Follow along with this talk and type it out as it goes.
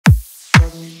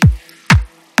Get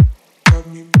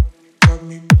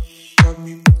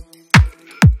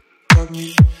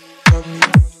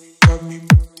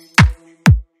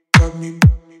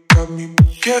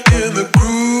in the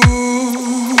groove.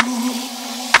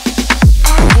 I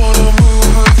wanna move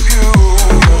with you.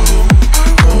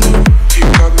 You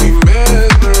got me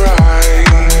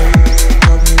mesmerized.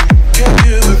 Get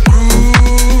in the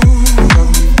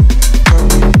groove.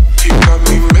 You got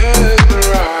me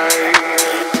mesmerized.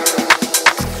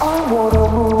 I wanna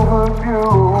move with you.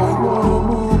 I wanna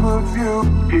move with you.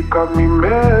 You got me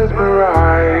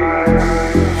mesmerized.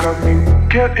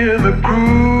 Get in the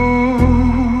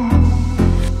groove.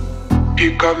 You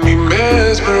got me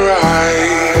mesmerized.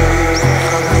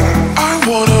 I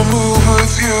wanna move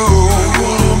with you.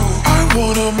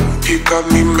 You got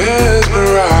me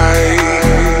mesmerized.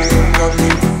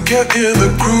 Get in the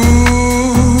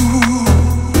groove.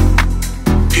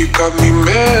 You got me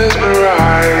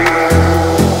mesmerized.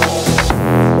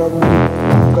 Got me,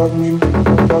 got me,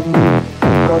 got me,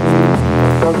 got me,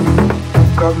 got me,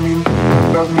 got me,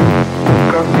 got me, got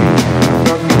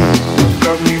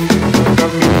me,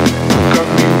 got me, got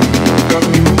me, got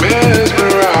me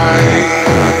mesmerized.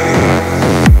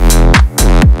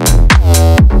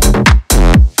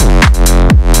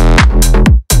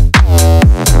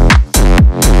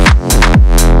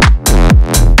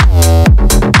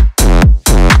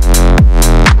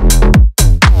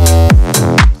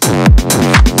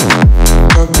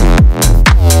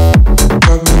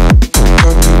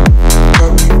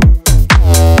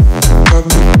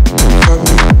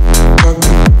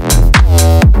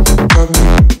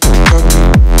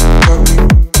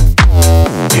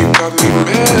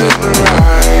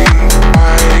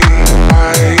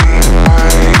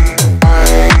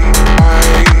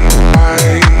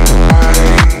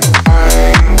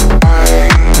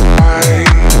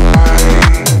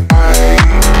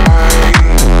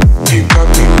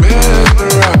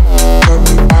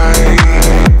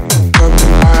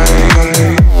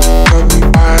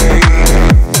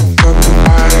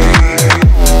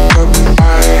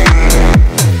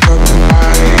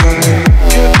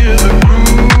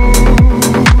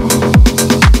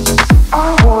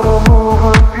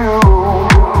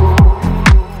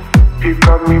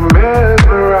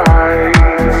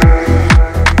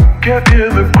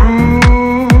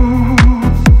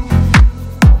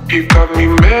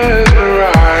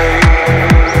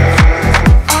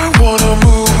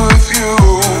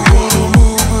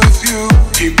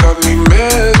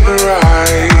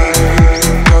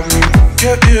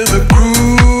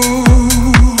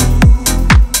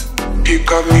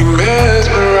 Got me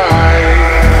mesmerized.